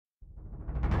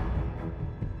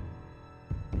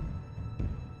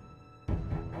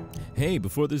Hey,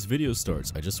 before this video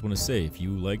starts, I just want to say if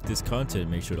you like this content,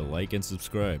 make sure to like and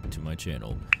subscribe to my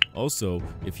channel. Also,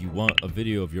 if you want a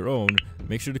video of your own,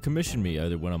 make sure to commission me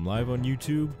either when I'm live on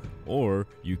YouTube or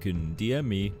you can DM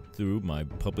me through my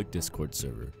public Discord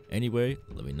server. Anyway,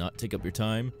 let me not take up your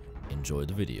time. Enjoy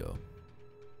the video.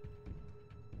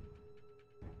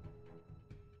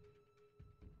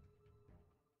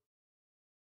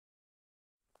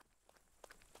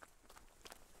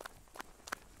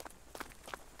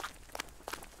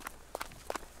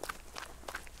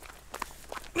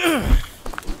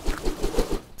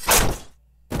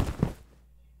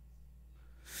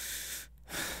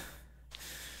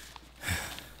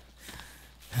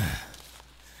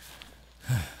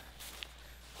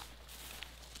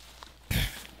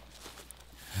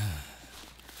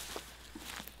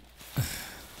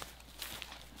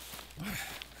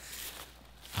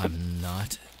 I'm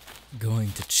not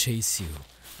going to chase you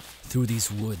through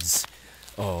these woods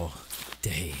all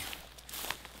day.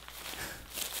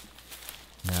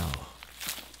 Now,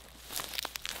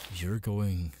 you're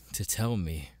going to tell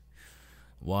me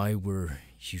why were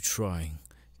you trying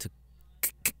to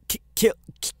kill.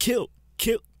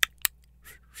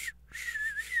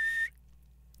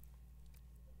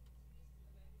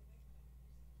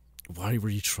 Why were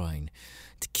you trying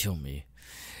to kill me?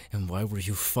 And why were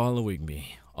you following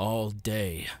me all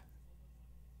day?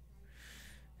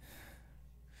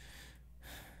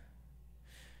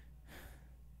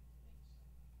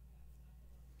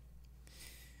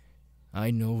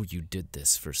 I know you did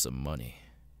this for some money.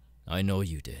 I know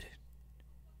you did.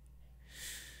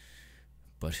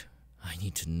 But I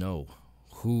need to know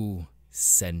who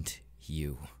sent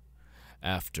you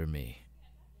after me.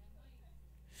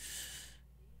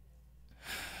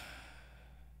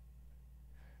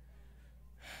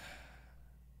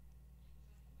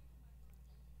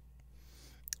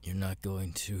 You're not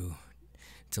going to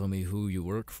tell me who you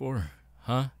work for,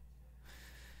 huh?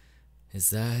 Is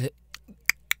that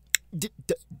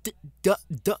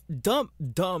dumb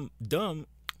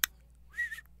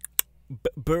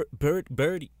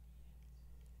birdie?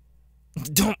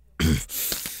 Don't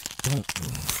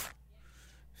move.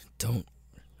 Don't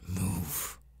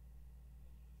move.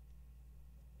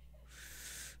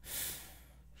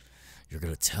 You're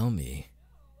gonna tell me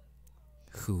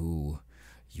who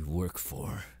you work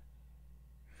for.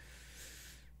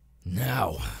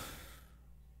 Now.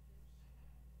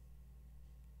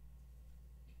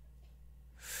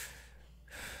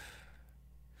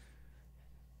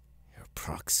 You're a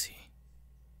proxy.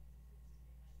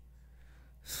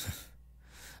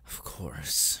 Of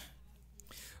course.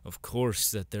 Of course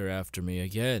that they're after me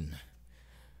again.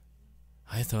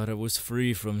 I thought I was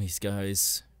free from these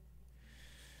guys.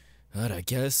 But I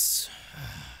guess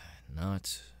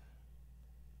not.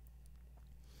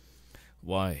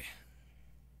 Why?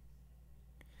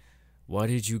 Why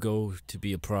did you go to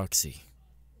be a proxy?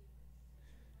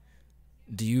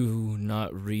 Do you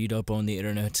not read up on the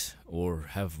internet or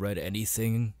have read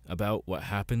anything about what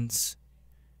happens?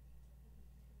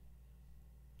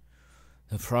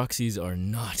 The proxies are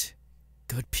not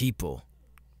good people.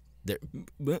 They're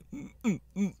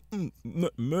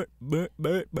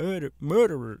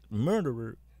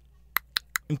murderer,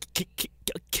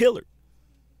 killer.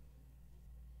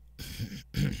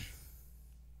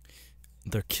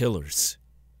 They're killers.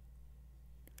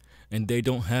 And they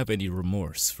don't have any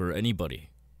remorse for anybody.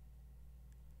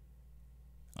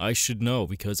 I should know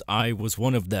because I was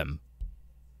one of them.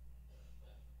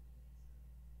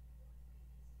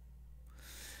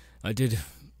 I did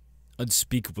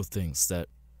unspeakable things that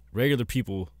regular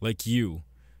people like you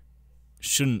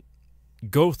shouldn't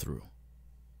go through.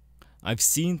 I've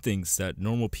seen things that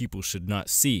normal people should not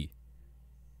see.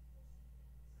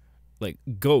 Like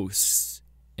ghosts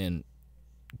and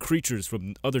creatures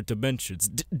from other dimensions.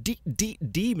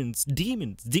 Demons.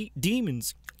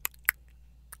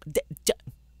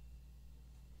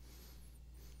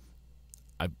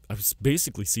 I've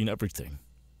basically seen everything.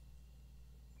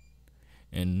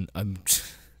 And I'm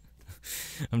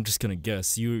just gonna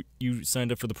guess. You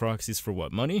signed up for the proxies for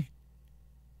what, money?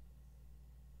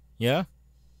 Yeah?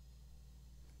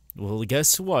 Well,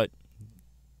 guess what?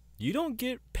 You don't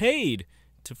get paid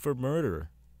for murder.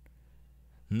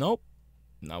 Nope.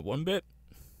 Not one bit.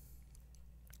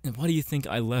 And why do you think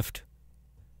I left?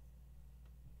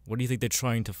 What do you think they're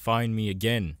trying to find me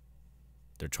again?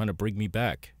 They're trying to bring me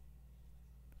back.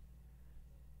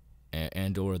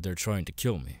 And or they're trying to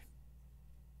kill me.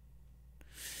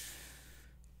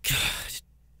 God,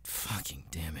 fucking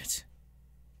damn it.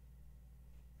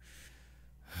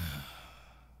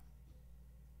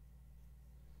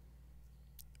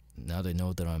 Now they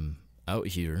know that I'm out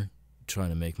here trying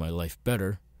to make my life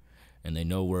better, and they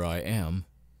know where I am,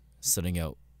 setting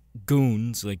out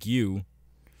goons like you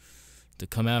to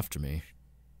come after me.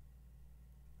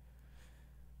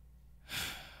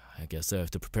 I guess I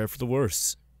have to prepare for the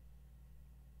worst.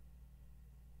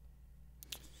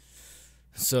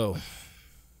 So,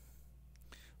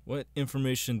 what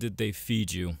information did they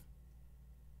feed you?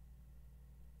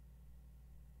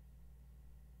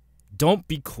 Don't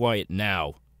be quiet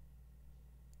now.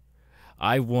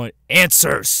 I want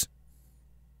answers!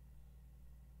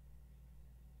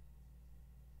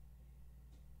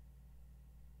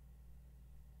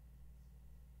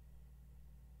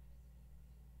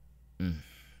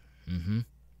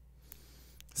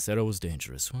 Said I was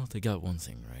dangerous. Well, they got one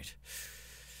thing right.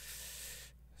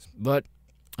 But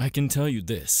I can tell you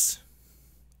this.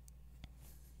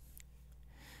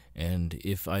 And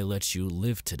if I let you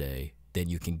live today, then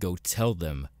you can go tell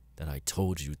them that I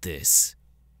told you this.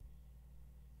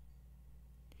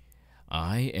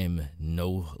 I am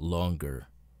no longer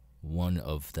one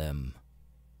of them.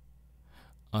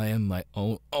 I am my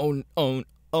own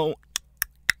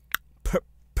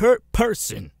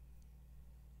person.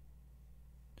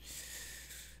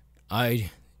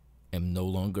 I am no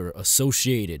longer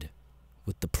associated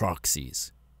with the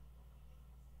proxies.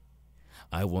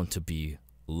 I want to be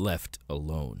left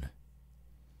alone.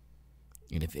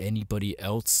 And if anybody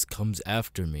else comes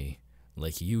after me,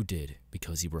 like you did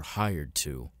because you were hired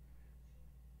to,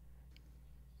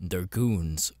 their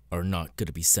goons are not going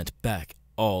to be sent back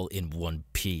all in one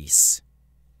piece.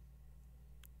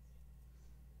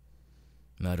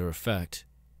 Matter of fact,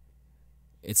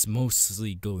 it's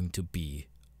mostly going to be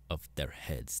of their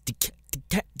heads.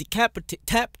 Decapitate,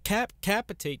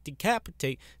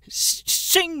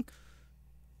 shing!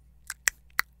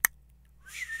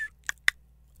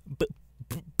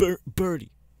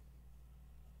 Birdie.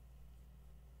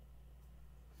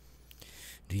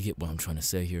 Do you get what I'm trying to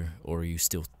say here? Or are you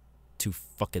still too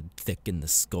fucking thick in the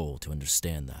skull to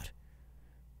understand that?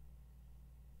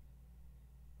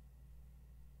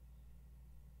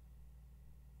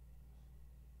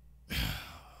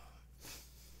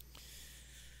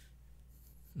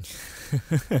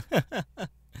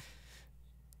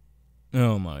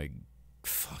 Oh my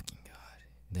fucking god.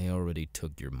 They already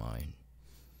took your mind.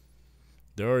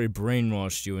 They already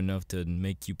brainwashed you enough to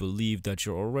make you believe that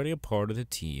you're already a part of the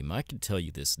team. I can tell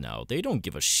you this now. They don't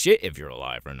give a shit if you're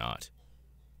alive or not.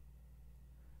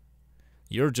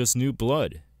 You're just new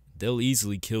blood. They'll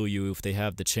easily kill you if they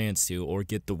have the chance to, or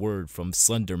get the word from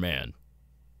Slender Man.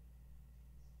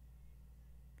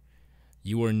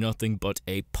 You are nothing but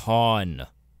a pawn.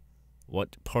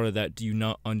 What part of that do you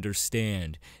not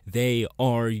understand? They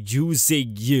are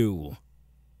using you.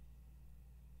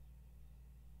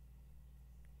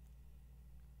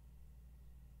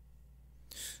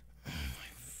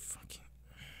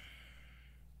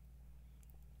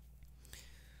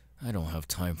 I don't have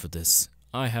time for this.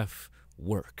 I have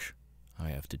work I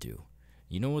have to do.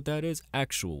 You know what that is?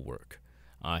 Actual work.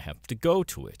 I have to go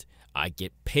to it. I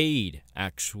get paid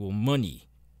actual money.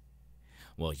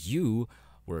 Well, you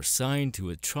were assigned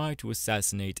to try to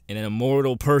assassinate an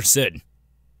immortal person.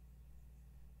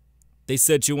 They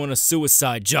said you want a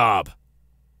suicide job.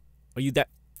 Are you that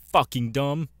fucking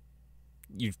dumb?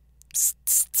 You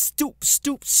stupid.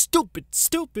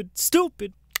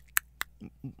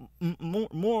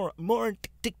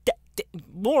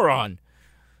 Moron.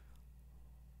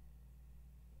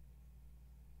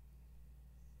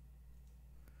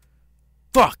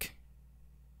 Fuck.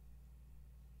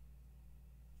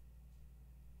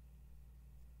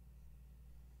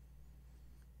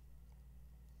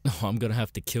 Oh, I'm gonna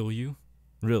have to kill you?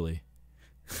 Really?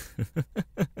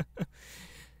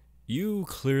 You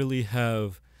clearly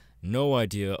have no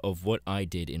idea of what I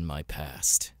did in my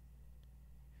past.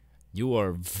 You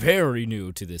are very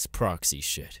new to this proxy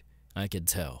shit. I can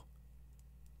tell.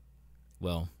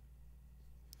 Well,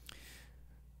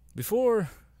 before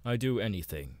I do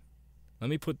anything, let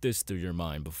me put this through your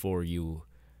mind before you,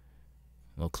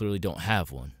 well, clearly don't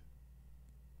have one.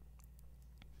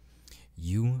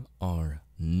 You are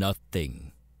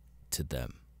nothing to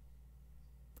them.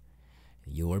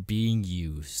 You are being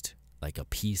used like a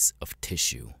piece of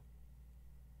tissue.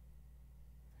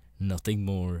 Nothing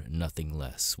more, nothing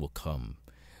less will come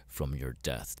from your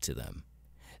death to them.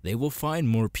 They will find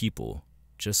more people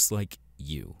just like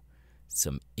you.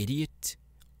 Some idiot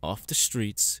off the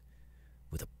streets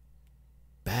with a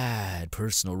bad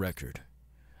personal record.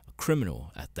 A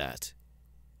criminal at that,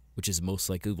 which is most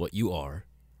likely what you are.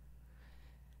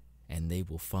 And they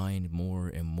will find more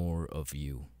and more of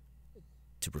you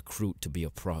to recruit to be a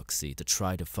proxy, to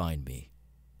try to find me.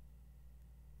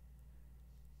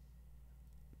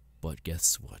 But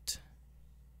guess what?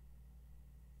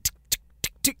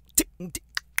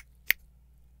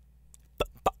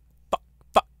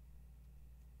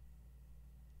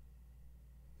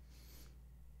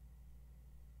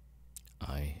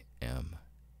 I am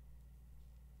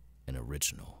an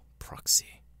original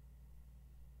proxy.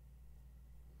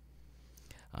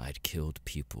 I'd killed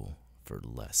people for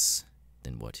less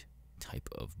than what type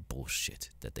of bullshit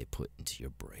that they put into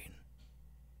your brain.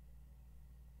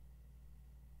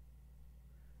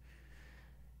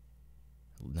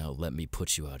 Now let me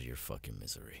put you out of your fucking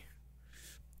misery.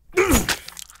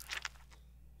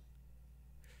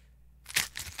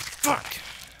 Fuck!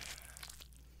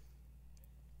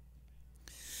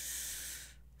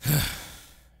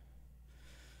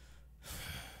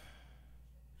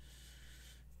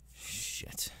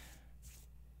 Shit.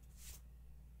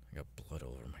 I got blood all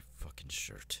over my fucking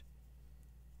shirt.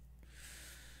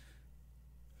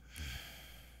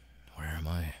 Where am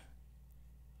I?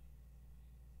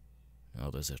 Oh,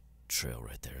 there's a trail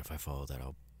right there. If I follow that,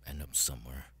 I'll end up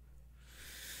somewhere.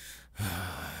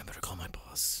 I better call my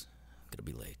boss. I'm gonna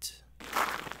be late.